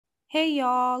Hey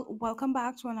y'all, welcome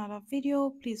back to another video.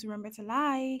 Please remember to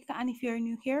like, and if you're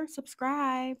new here,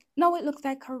 subscribe. Now it looks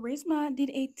like Karizma did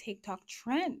a TikTok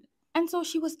trend, and so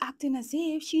she was acting as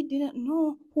if she didn't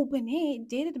know who Benet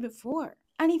dated before.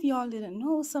 And if y'all didn't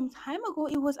know, some time ago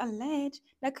it was alleged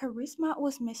that Karizma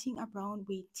was messing around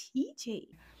with TJ.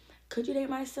 Could you date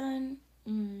my son?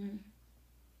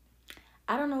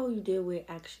 I don't know who you did with,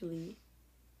 actually.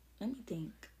 Let me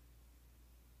think.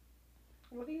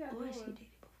 What do you got? Who has she dated before?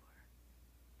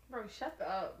 Bro, shut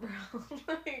up, bro.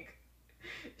 Like,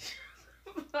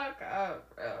 shut the fuck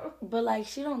up, bro. But, like,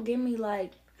 she don't give me,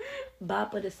 like,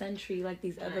 bop of the century like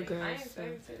these other girls. I ain't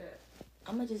saying to that.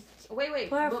 I'm gonna just... Wait.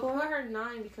 Put her Put her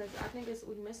 9 because I think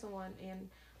we're missing one. And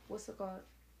what's it called?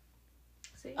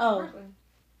 See? Oh. Brooklyn.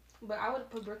 But I would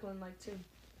put Brooklyn, like, 2.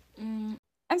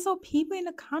 And so people in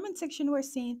the comment section were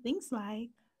saying things like,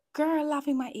 "Girl,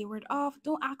 laughing my A-word off.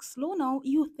 Don't act slow now.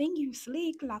 You think you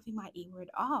slick, laughing my A-word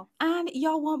off. And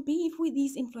y'all want beef with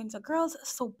these influencer girls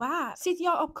so bad. Sit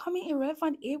y'all upcoming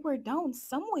irrelevant A-word down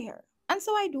somewhere." And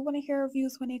so I do want to hear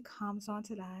reviews when it comes on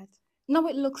to that. Now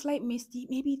it looks like Misty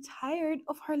may be tired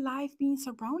of her life being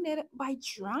surrounded by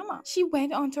drama. She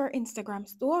went onto her Instagram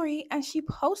story and she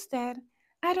posted,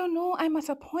 "I don't know, I'm at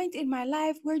a point in my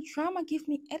life where drama gives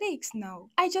me headaches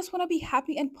now. I just want to be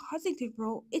happy and positive,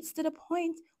 bro. It's to the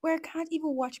point where I can't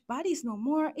even watch bodies no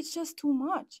more. It's just too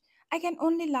much. I can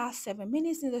only last 7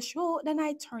 minutes in the show, then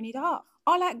I turn it off.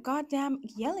 All that goddamn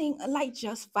yelling like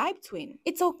just vibe twin.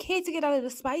 It's okay to get a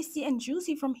little spicy and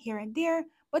juicy from here and there,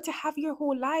 but to have your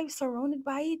whole life surrounded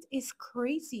by it is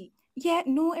crazy. Yet,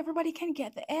 no, everybody can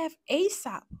get the F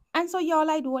ASAP." And so, y'all,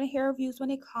 I do want to hear reviews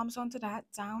when it comes on to that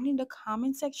down in the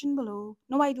comment section below.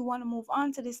 Now, I do want to move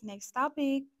on to this next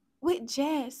topic with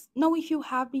Jess. Now, if you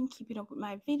have been keeping up with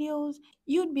my videos,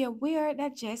 you'd be aware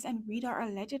that Jess and Rita are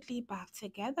allegedly back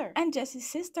together. And Jess's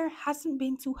sister hasn't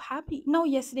been too happy. Now,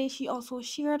 yesterday, she also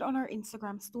shared on her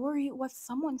Instagram story what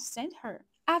someone sent her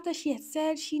after she had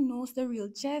said she knows the real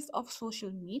Jess of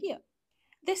social media.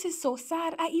 "This is so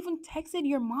sad. I even texted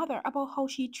your mother about how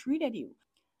she treated you.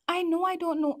 I know I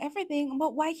don't know everything,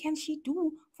 but why can't she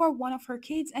do for one of her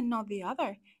kids and not the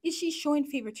other? Is she showing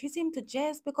favoritism to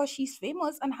Jess because she's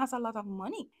famous and has a lot of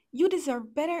money? You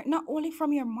deserve better, not only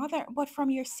from your mother, but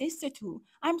from your sister too.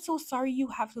 I'm so sorry you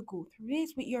have to go through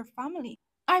this with your family.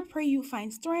 I pray you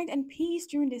find strength and peace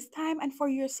during this time and for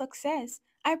your success.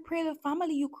 I pray the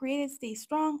family you created stays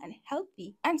strong and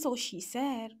healthy." And so she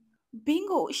said,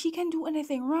 "Bingo, she can do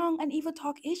anything wrong and even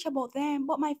talk ish about them,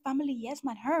 but my family yes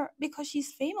man her because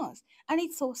she's famous. And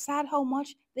it's so sad how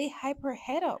much they hype her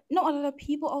head up." No, a lot of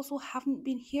people also haven't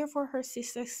been here for her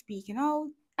sister speaking out,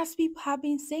 as people have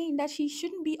been saying that she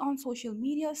shouldn't be on social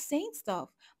media saying stuff.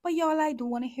 But y'all, I do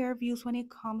want to hear views when it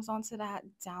comes on to that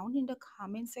down in the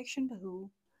comment section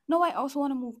below. Now, I also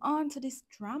want to move on to this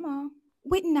drama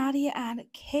with Nadia and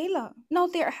Kayla. Now,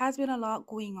 there has been a lot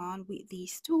going on with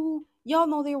these two. Y'all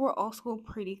know they were also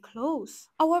pretty close.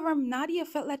 However, Nadia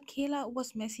felt like Kayla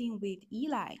was messing with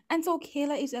Eli. And so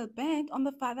Kayla is bent on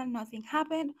the fact that nothing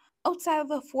happened outside of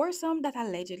the foursome that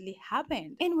allegedly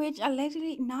happened, in which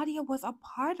allegedly Nadia was a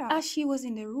part of. As she was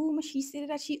in the room, she stated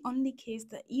that she only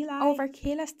kissed Eli. However,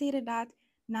 Kayla stated that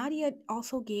Nadia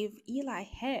also gave Eli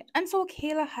head. And so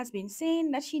Kayla has been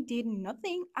saying that she did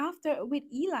nothing after with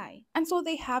Eli. And so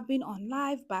they have been on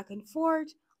live back and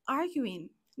forth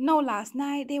arguing. Now last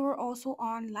night they were also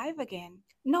on live again.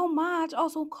 Now Madge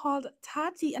also called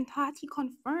Tati and Tati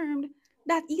confirmed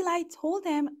that Eli told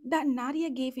them that Nadia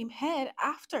gave him head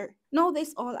after. Now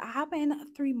this all happened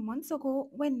 3 months ago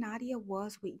when Nadia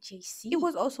was with JC. It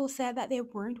was also said that they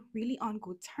weren't really on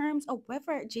good terms,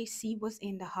 however JC was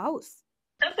in the house.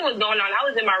 Something was going on. I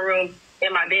was in my room,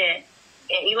 in my bed,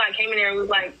 and Eli came in there and was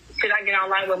like, "Should I get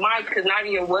online with Mike?" Because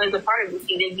Nadia was a part of it.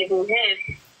 She did give me head,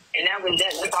 and that was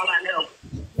that. That's all I know.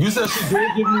 You said she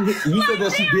did give me. You said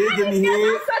that she did give me head.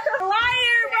 You're such a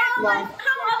liar, bro. Like,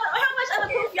 how much other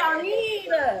proof y'all need?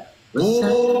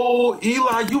 Oh,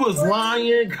 Eli, you was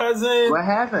lying, cousin. What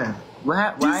happened?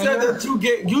 You said that you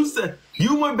get. You said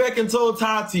you went back and told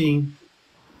Tati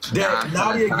that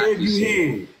Nadia gave you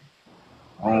head.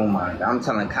 Oh my God, I'm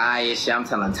telling Kaya shit, I'm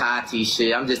telling Tati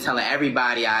shit, I'm just telling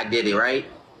everybody I did it, right?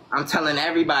 I'm telling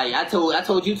everybody. I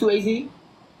told you too, AZ?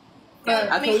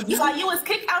 I mean, you was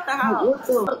kicked out the house.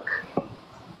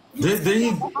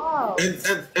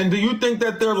 And do you think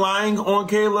that they're lying on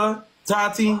Kayla,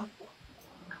 Tati?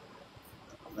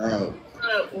 Right.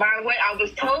 By the way, I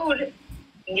was told,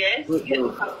 yes.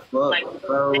 Bro,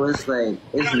 it's like,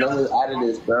 it's no way out of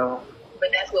this, bro. But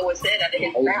that's what was said out of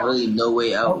his There's mouth. really no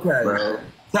way out, bro.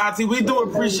 Tati, we do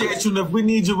appreciate you, and if we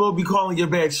need you, we'll be calling you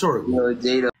back shortly. Yo,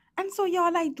 Jada. And so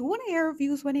y'all like doing hair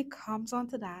reviews when it comes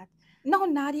onto that. Now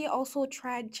Nadia also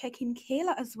tried checking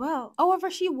Kayla as well. However,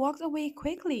 she walked away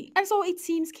quickly. And so it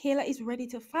seems Kayla is ready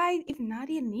to fight if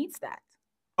Nadia needs that.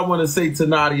 I want to say to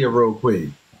Nadia real quick.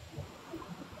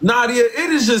 Nadia,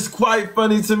 it is just quite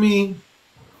funny to me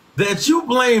that you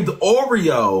blamed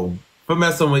Oreo for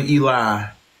messing with Eli,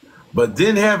 but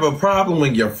didn't have a problem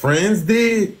when your friends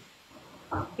did.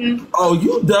 Oh,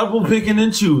 you double picking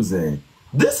and choosing.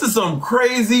 This is some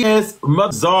crazy ass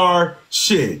bizarre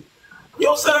shit.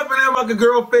 You set up in there like a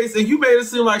girl face and you made it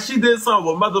seem like she did something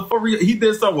with motherfucker. He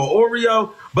did something with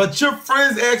Oreo, but your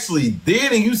friends actually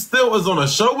did, and you still was on a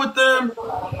show with them,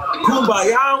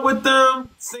 kumbaya with them,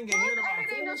 singing.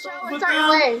 Editing the show a certain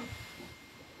way.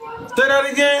 Say that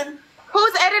again.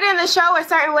 Who's editing the show a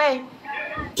certain way?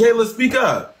 Kayla, speak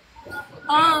up.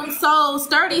 So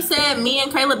Sturdy said me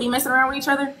and Kayla be messing around with each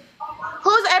other.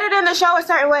 Who's editing the show a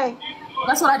certain way?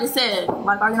 That's what I just said.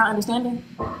 Like, are you not understanding?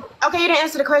 Okay, you didn't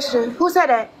answer the question. Who said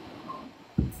that?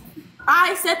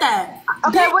 I said that.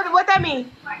 Okay, what that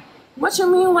mean? What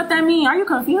you mean? What that mean? Are you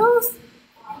confused?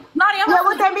 Nadia, Yeah,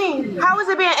 what that mean? How is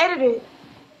it being edited?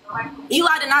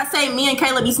 Eli did not say me and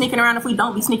Kayla be sneaking around if we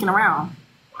don't be sneaking around.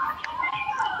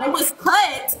 It was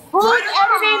cut. Who's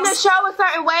editing the show a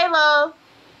certain way, love?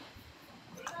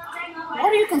 What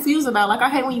are you confused about? Like, I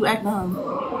hate when you act dumb.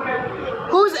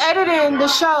 Who's editing the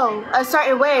show a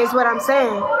certain way is what I'm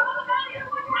saying.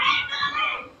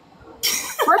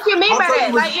 What you mean by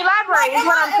that? Like, elaborate is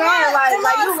what I'm saying.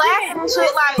 Like you laughing and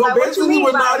shit. Like, So what you basically mean?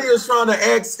 what Like, Nadia is trying to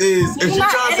ask is she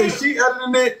trying to say she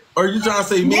editing it, or you trying to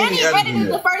say me Manny editing edited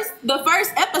it? the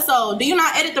first episode. Do you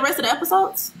not edit the rest of the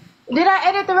episodes? did I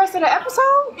edit the rest of the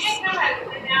episode?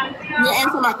 You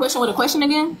answer my question with a question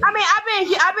again? I mean,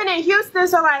 I've been in Houston,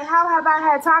 so like, how have I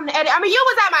had time to edit? I mean, you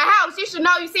was at my house. You should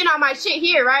know. You seen all my shit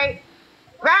here, right?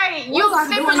 Right. You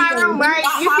sit in my room, right?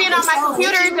 You seen all my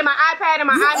computers and my iPad and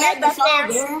my iMac back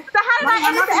there. So how did I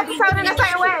edit the episode in a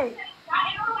certain way?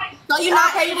 So you know,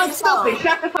 Okay, you look stupid.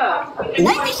 Shut the fuck.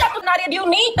 Make me shut up, Nadia. Do you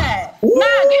need that?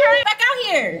 Nah, get her back out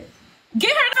here.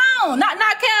 Get her the phone. Not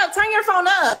Kel. Turn your phone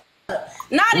up.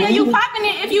 Nadia, you popping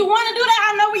it. If you want to do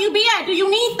that, I know where you be at. Do you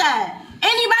need that?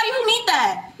 Anybody who need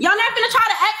that? Y'all not gonna try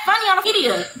to act funny on the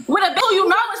media with a bitch who you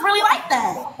know is really like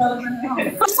that. What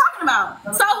you talking about?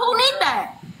 So who need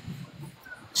that?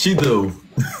 She do.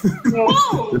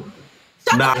 Who?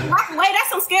 Shut Nah. the fuck away. That's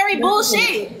some scary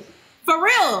bullshit. For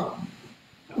real.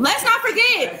 Let's not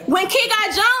forget when Kid got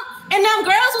jumped and them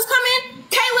girls was coming.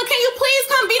 Kayla, can you please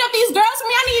come beat up these girls for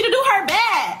me? I need you to do her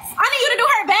bad. I need you to do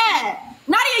her bad.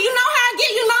 Nadia, you know how I get.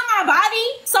 You know my body.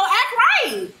 So act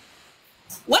right.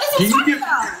 What is he talking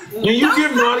about? Can you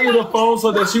give Nadia the phone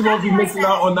so that she won't be missing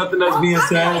out on nothing that's being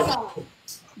said?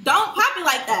 Don't pop it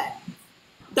like that.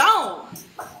 Don't.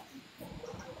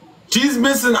 She's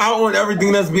missing out on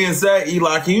everything that's being said,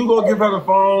 Eli. Can you go give her the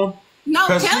phone? No,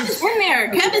 'Cause Kev is in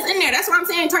there. Kev is in there. That's what I'm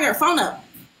saying. Turn your phone up.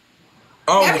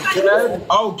 Oh, Everybody- Kev?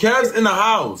 Oh, Kev's in the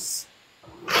house.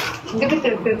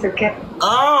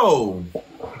 Oh.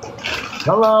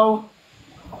 Hello.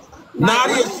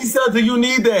 Nadia, she said, do you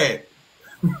need that?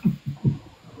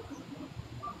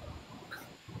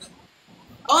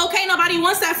 Okay, nobody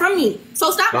wants that from me.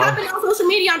 So stop popping on social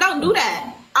media and don't do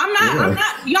that. I'm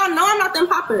not, y'all know I'm not them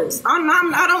poppers. I'm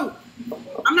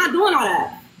not doing all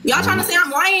that. Y'all trying to say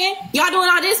I'm lying. Y'all doing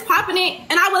all this, popping it,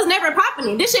 and I was never popping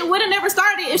it. This shit would have never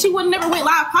started if she would have never went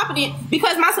live popping it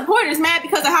because my supporters mad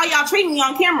because of how y'all treating me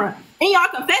on camera and y'all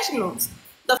confessionals.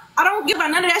 I don't give a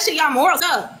none of that shit. Y'all morals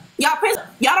up. Y'all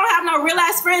don't have no real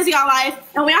ass friends in y'all life,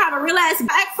 and we don't have a real ass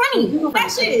act funny.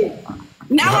 That shit.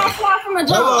 Now I'm far from the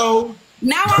jump. Hello.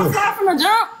 Now I'm far from the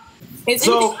jump. Is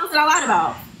anything else that I lied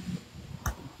about?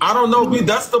 I don't know, B.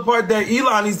 That's the part that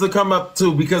Eli needs to come up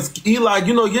to because Eli,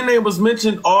 you know, your name was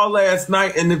mentioned all last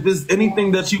night, and if there's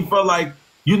anything that you felt like,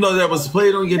 you know, that was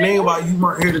played on your name while you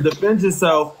weren't here to defend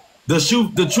yourself, the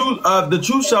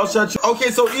truth shall shut you. Okay,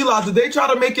 so Eli, did they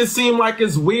try to make it seem like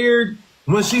it's weird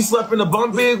when she slept in the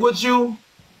bunk bed with you?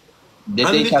 Did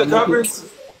underneath the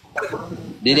covers?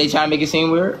 Did they try to make it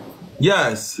seem weird?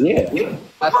 Yes. Yeah.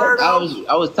 I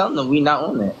was telling them we not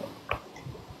on that.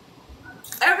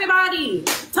 Everybody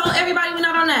told everybody we're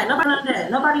not on that. Nobody on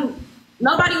that.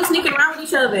 Nobody was sneaking around with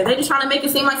each other. They just trying to make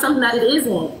it seem like something that it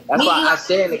isn't. That's why I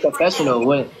said in the confessional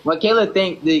when Kayla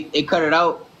think it cut it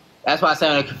out. That's why I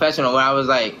said in the confessional when I was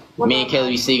like, me and Kayla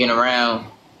be sneaking around.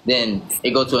 Then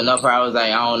it go to another part. I was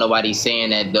like, I don't know why he's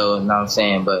saying that though. You know what I'm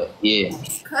saying? But yeah.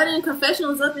 Cutting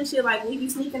confessionals up and shit like we be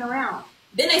sneaking around.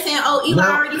 Then they saying, oh, Eli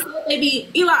already said they be.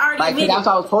 Eli already. Like that's what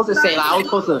I was supposed to say. Like I was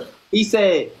supposed to. He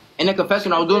said. in the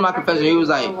confession, I was doing my confession. He was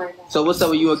like, so what's up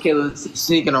with you and Kayla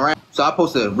sneaking around? So I'm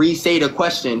supposed to re-say the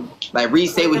question, like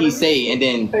re-say what he say, and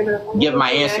then give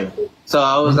my answer. So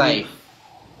I was like,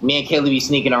 me and Kayla be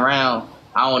sneaking around.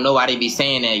 I don't know why they be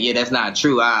saying that. Yeah, that's not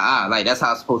true. Like that's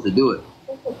how I'm supposed to do it.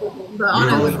 But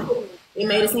honestly, it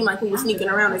made it seem like he was sneaking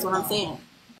around. Is what I'm saying.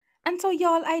 And so,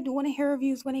 y'all, I do want to hear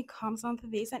reviews when it comes on to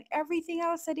this and everything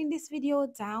I was said in this video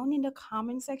down in the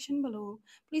comment section below.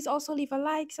 Please also leave a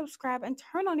like, subscribe, and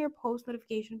turn on your post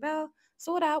notification bell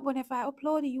so that whenever I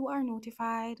upload, you are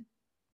notified.